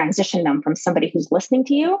to transition them from somebody who's listening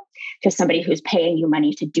to you to somebody who's paying you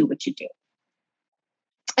money to do what you do.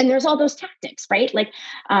 And there's all those tactics, right? Like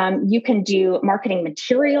you can do marketing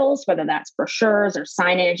materials, whether that's brochures or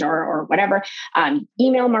signage or whatever,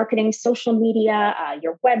 email marketing, social media,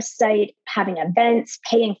 your website, having events,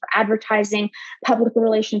 paying for advertising, public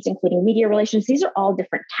relations, including media relations. These are all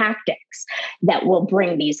different tactics that will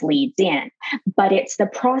bring these leads in. But it's the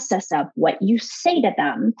process of what you say to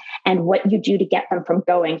them and what you do to get them from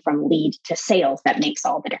going from lead to sales that makes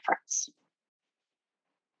all the difference.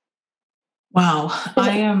 Wow.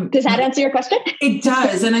 Does that answer your question? It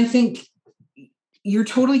does. And I think you're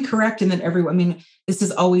totally correct in that this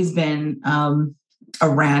has always been a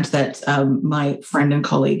rant that my friend and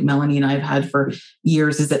colleague Melanie and I have had for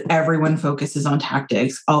years, is that everyone focuses on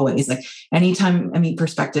tactics always. Like anytime I mean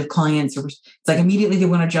prospective clients, or it's like immediately they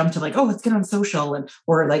want to jump to like, oh, let's get on social,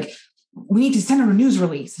 or like, we need to send out a news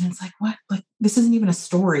release. And it's like, what? Like, this isn't even a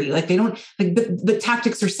story. Like they don't like, but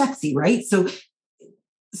tactics are sexy, right?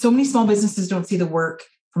 So many small businesses don't see the work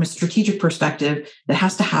from a strategic perspective that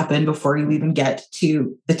has to happen before you even get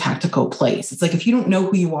to the tactical place. It's like, if you don't know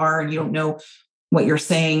who you are and you don't know what you're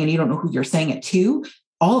saying and you don't know who you're saying it to,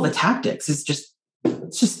 all the tactics is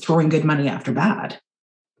it's just throwing good money after bad.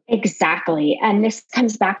 Exactly. And this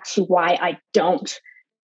comes back to why I don't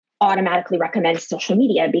automatically recommend social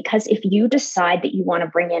media, because if you decide that you want to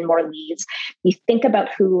bring in more leads, you think about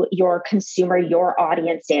who your consumer, your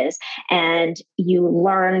audience is, and you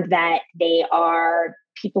learn that they are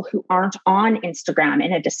people who aren't on Instagram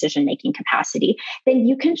in a decision-making capacity, then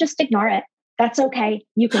you can just ignore it. That's okay.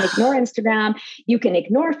 You can ignore Instagram. You can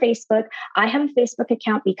ignore Facebook. I have a Facebook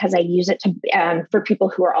account because I use it to for people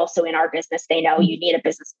who are also in our business. They know you need a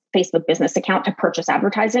Facebook business account to purchase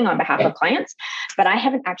advertising on behalf of clients. But I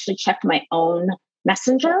haven't actually checked my own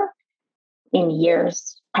Messenger in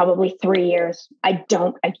years, probably 3 years. I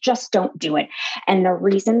just don't do it. And the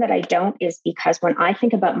reason that I don't is because when I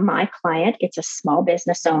think about my client, it's a small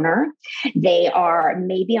business owner. They are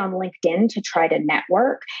maybe on LinkedIn to try to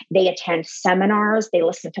network. They attend seminars. They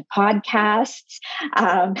listen to podcasts.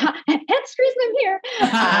 Hence the reason I'm here.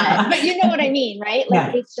 But you know what I mean, right?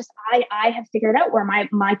 Like It's just, I have figured out where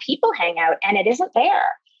my people hang out and it isn't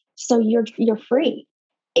there. So you're free.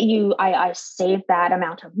 I save that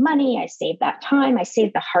amount of money. I save that time. I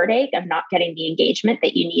save the heartache of not getting the engagement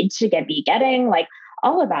that you need to be getting, like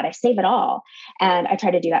all of that. I save it all. And I try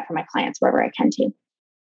to do that for my clients wherever I can to.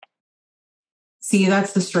 See,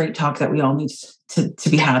 that's the straight talk that we all need to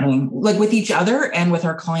be having, like with each other and with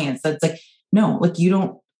our clients. That's like, no, like you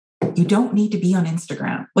don't need to be on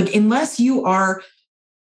Instagram. Like, unless you are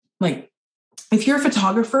like, if you're a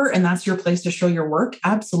photographer and that's your place to show your work,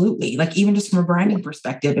 absolutely. Like even just from a branding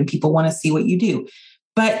perspective and people want to see what you do.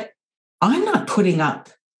 But I'm not putting up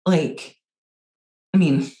my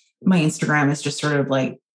Instagram is just sort of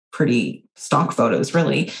like pretty stock photos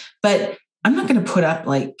really, but I'm not going to put up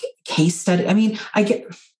like case study. I mean, I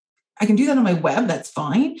can do that on my web. That's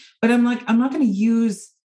fine. But I'm not going to use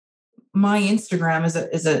my Instagram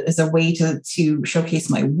as a way to showcase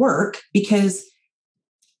my work, because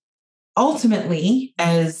ultimately,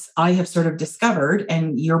 as I have sort of discovered,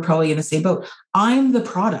 and you're probably in the same boat, I'm the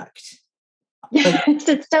product. Like,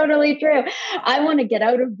 it's totally true. I want to get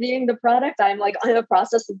out of being the product. I'm like in the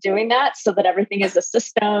process of doing that so that everything is a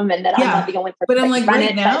system and that I'm not the only person. But I'm like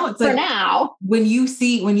right now, it's like now, when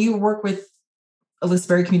you work with Alyssa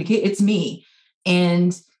Berry Communicate, it's me.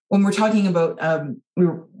 And when we're talking about,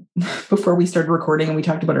 before we started recording and we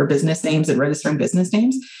talked about our business names and registering business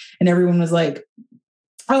names, and everyone was like,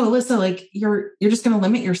 oh, Alyssa, like you're just going to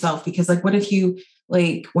limit yourself because like, what if you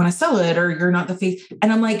like want to sell it or you're not the face?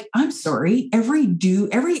 And I'm like, I'm sorry. Every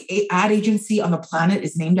ad agency on the planet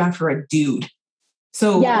is named after a dude.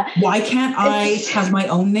 So why can't I have my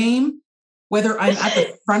own name, whether I'm at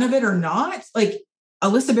the front of it or not? Like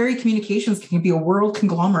Alyssa Berry Communications can be a world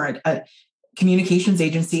conglomerate, a communications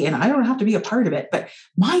agency, and I don't have to be a part of it, but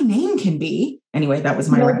my name can be. Anyway, that was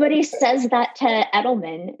my Nobody says that to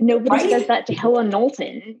Edelman. Nobody says that to Helen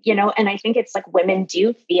Knowlton, and I think it's like women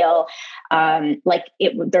do feel like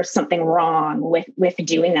there's something wrong with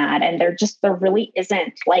doing that. And there really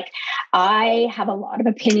isn't. Like, I have a lot of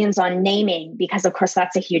opinions on naming because of course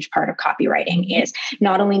that's a huge part of copywriting is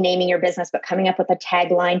not only naming your business, but coming up with a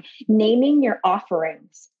tagline. Naming your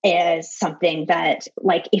offerings is something that,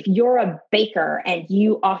 like, if you're a baker and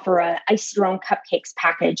you offer a ice your own cupcakes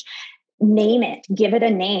package, name it, give it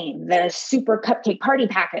a name, the super cupcake party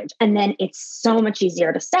package, and then it's so much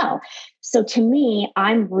easier to sell. So to me,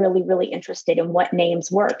 I'm really, really interested in what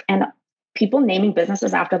names work, and people naming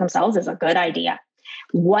businesses after themselves is a good idea.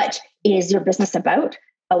 What is your business about?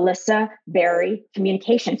 Alyssa Berry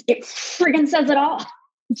Communications. It friggin' says it all.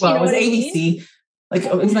 Well, it was ABC. Mean? Like,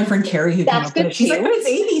 it was my friend Carrie who came up with it. She's like, but it's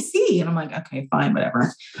ABC. And I'm like, okay, fine,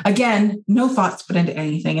 whatever. Again, no thoughts put into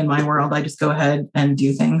anything in my world. I just go ahead and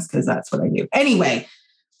do things because that's what I do. Anyway,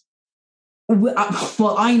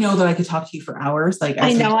 well, I know that I could talk to you for hours. Like,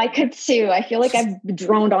 I know I could too. I feel like I've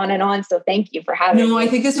droned on and on. So thank you for having me. I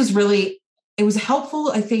think this was it was helpful,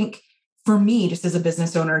 I think, for me, just as a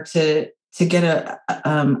business owner to get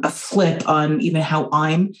a flip on even how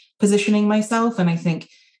I'm positioning myself. And I think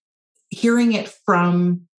hearing it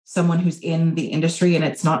from someone who's in the industry, and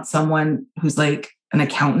it's not someone who's like an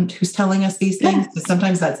accountant who's telling us these things, because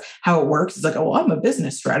sometimes that's how it works. It's like, oh, I'm a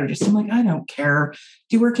business strategist. I'm like, I don't care.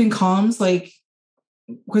 Do you work in comms? Like,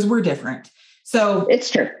 because we're different. So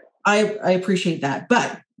it's true. I appreciate that.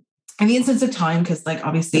 But in the instance of time, because like,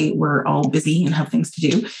 obviously we're all busy and have things to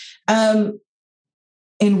do.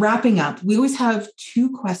 In wrapping up, we always have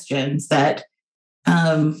 2 questions that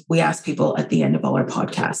we ask people at the end of all our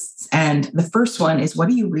podcasts. And the first one is, what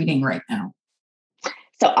are you reading right now?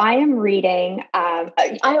 So I am reading,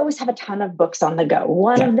 I always have a ton of books on the go.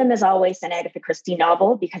 One of them is always an Agatha Christie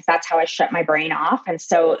novel because that's how I shut my brain off. And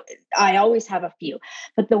so I always have a few.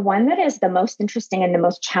 But the one that is the most interesting and the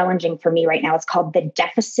most challenging for me right now is called The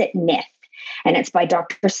Deficit Myth. And it's by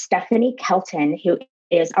Dr. Stephanie Kelton, who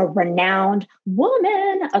is a renowned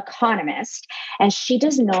woman economist, and she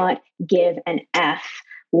does not give an F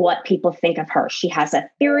what people think of her. She has a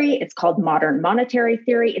theory. It's called modern monetary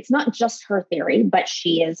theory. It's not just her theory, but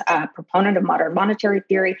she is a proponent of modern monetary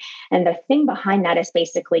theory. And the thing behind that is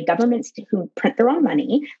basically governments who print their own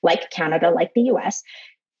money, like Canada, like the US,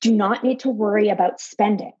 do not need to worry about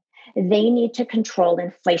spending. They need to control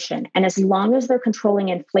inflation. And as long as they're controlling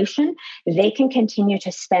inflation, they can continue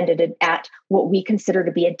to spend it at what we consider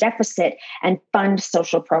to be a deficit and fund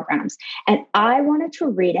social programs. And I wanted to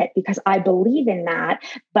read it because I believe in that,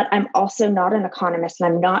 but I'm also not an economist and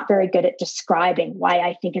I'm not very good at describing why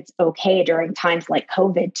I think it's okay during times like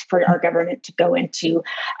COVID for our government to go into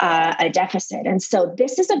a deficit. And so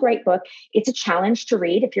this is a great book. It's a challenge to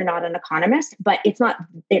read if you're not an economist, but it's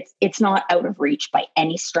not out of reach by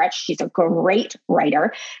any stretch. She's a great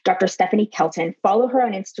writer, Dr. Stephanie Kelton. Follow her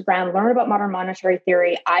on Instagram, learn about modern monetary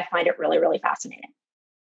theory. I find it really, really fascinating.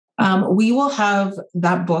 We will have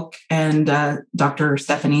that book and Dr.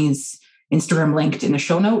 Stephanie's Instagram linked in the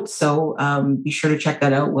show notes. So be sure to check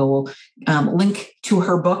that out. We'll link to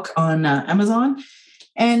her book on Amazon.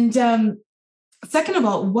 And second of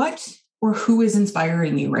all, what or who is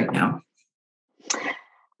inspiring you right now?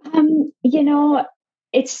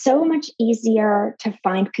 It's so much easier to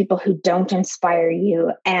find people who don't inspire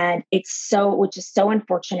you. And which is so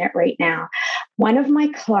unfortunate right now. One of my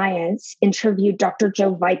clients interviewed Dr.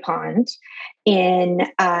 Joe Vipond in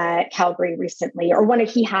Calgary recently,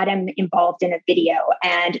 he had him involved in a video.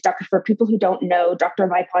 And for people who don't know, Dr.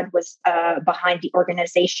 Vipond was behind the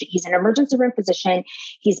organization. He's an emergency room physician.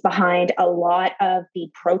 He's behind a lot of the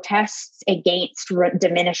protests against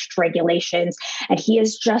diminished regulations. And he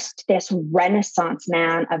is just this renaissance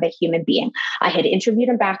man of a human being. I had interviewed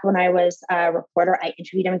him back when I was a reporter. I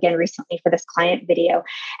interviewed him again recently for this client video.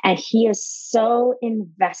 And he is so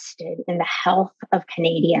invested in the health of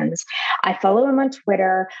Canadians. I follow him on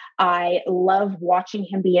Twitter. I love watching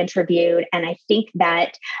him be interviewed. And I think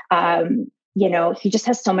that, he just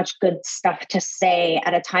has so much good stuff to say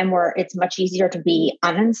at a time where it's much easier to be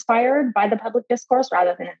uninspired by the public discourse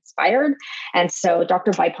rather than inspired. And so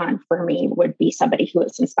Dr. Vipond for me would be somebody who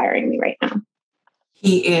is inspiring me right now.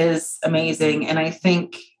 He is amazing. And I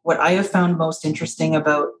think what I have found most interesting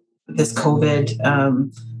about this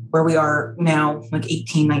COVID, where we are now, like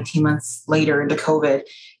 18, 19 months later into COVID,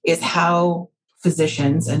 is how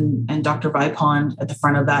physicians and Dr. Vipond at the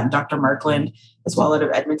front of that, and Dr. Markland as well out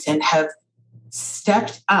of Edmonton, have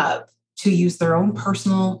stepped up to use their own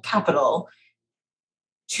personal capital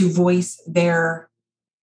to voice their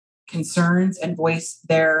concerns and voice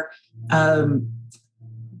their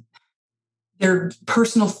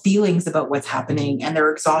personal feelings about what's happening and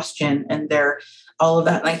their exhaustion and their all of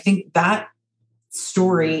that. And I think that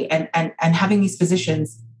story and having these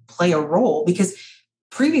physicians play a role, because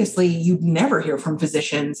previously you'd never hear from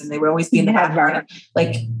physicians and they would always be in the background.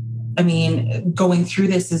 Going through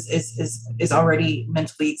this is already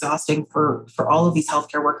mentally exhausting for all of these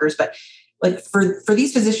healthcare workers. But like for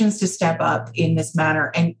these physicians to step up in this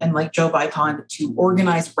manner and like Joe Vipond to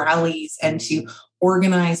organize rallies and to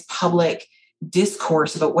organize public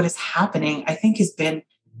discourse about what is happening, I think has been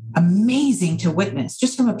amazing to witness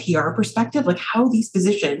just from a PR perspective, like how these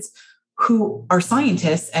physicians who are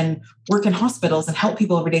scientists and work in hospitals and help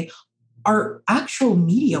people every day are actual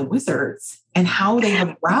media wizards, and how they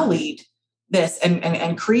have rallied this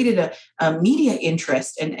and created a media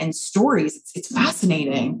interest and stories. It's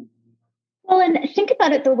fascinating. Well, and think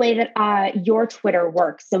about it the way that your Twitter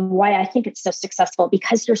works and why I think it's so successful,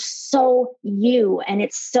 because you're so you and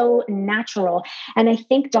it's so natural. And I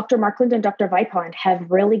think Dr. Markland and Dr. Vipond have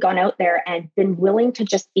really gone out there and been willing to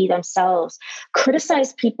just be themselves,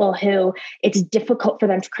 criticize people who it's difficult for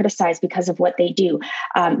them to criticize because of what they do,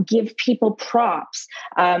 give people props,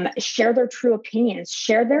 share their true opinions,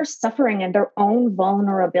 share their suffering and their own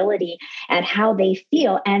vulnerability and how they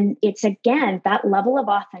feel. And it's, again, that level of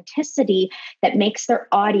authenticity that makes their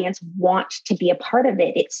audience want to be a part of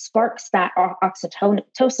it. It sparks that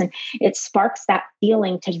oxytocin. It sparks that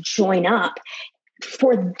feeling to join up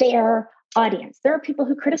for their audience. There are people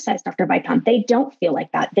who criticize Dr. Vipond. They don't feel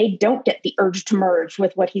like that. They don't get the urge to merge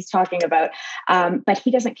with what he's talking about, but he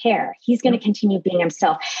doesn't care. He's going to continue being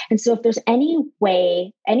himself. And so if there's any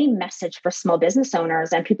way, any message for small business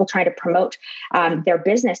owners and people trying to promote their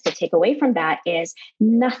business to take away from that, is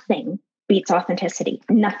nothing beats authenticity.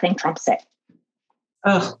 Nothing trumps it.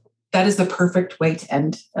 Oh, that is the perfect way to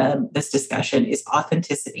end this discussion, is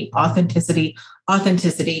authenticity.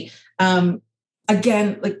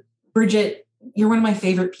 Again, like Bridget, you're one of my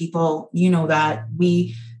favorite people. You know that.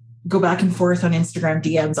 We go back and forth on Instagram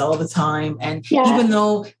DMs all the time. And even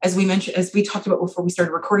though, as we mentioned, as we talked about before we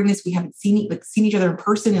started recording this, we haven't seen each other in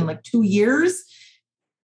person in like 2 years,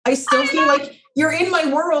 I still feel like you're in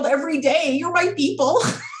my world every day. You're my people.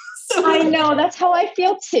 I know, that's how I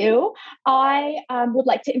feel too. I would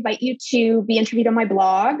like to invite you to be interviewed on my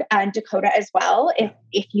blog and Dakota as well,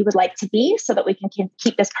 if you would like to be, so that we can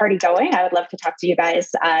keep this party going. I would love to talk to you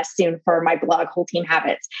guys soon for my blog, Whole Team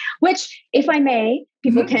Habits, which, if I may,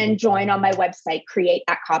 people can join on my website,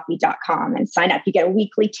 createthatcopy.com, and sign up. You get a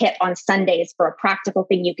weekly tip on Sundays for a practical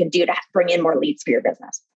thing you can do to bring in more leads for your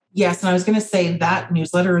business. Yes. And I was going to say that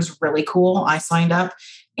newsletter is really cool. I signed up,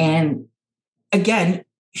 and again,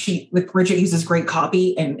 Bridget uses great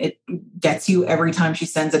copy, and it gets you every time she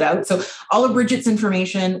sends it out. So all of Bridget's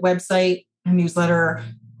information, website, newsletter,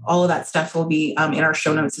 all of that stuff will be in our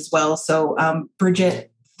show notes as well. So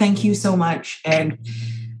Bridget, thank you so much. And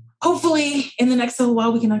hopefully in the next little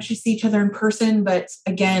while, we can actually see each other in person. But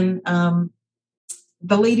again,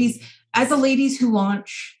 the ladies, as a Ladies Who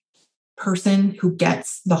Launch person who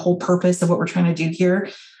gets the whole purpose of what we're trying to do here,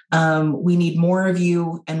 we need more of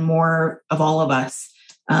you and more of all of us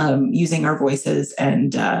using our voices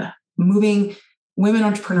and moving women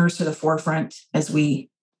entrepreneurs to the forefront as we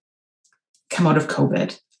come out of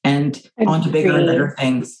COVID and onto bigger and better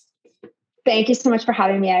things. Thank you so much for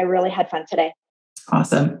having me. I really had fun today.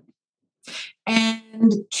 Awesome.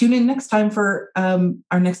 And tune in next time for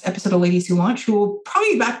our next episode of Ladies Who Launch, who will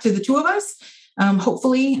probably be back to the two of us.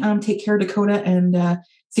 Hopefully take care of Dakota, and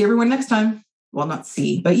see everyone next time. Well, not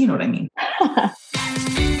see, but you know what I mean.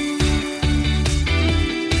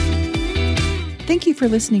 Thank you for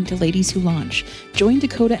listening to Ladies Who Launch. Join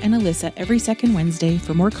Dakota and Alyssa every second Wednesday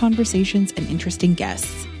for more conversations and interesting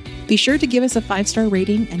guests. Be sure to give us a 5-star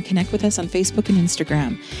rating and connect with us on Facebook and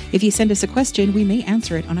Instagram. If you send us a question, we may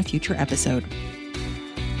answer it on a future episode.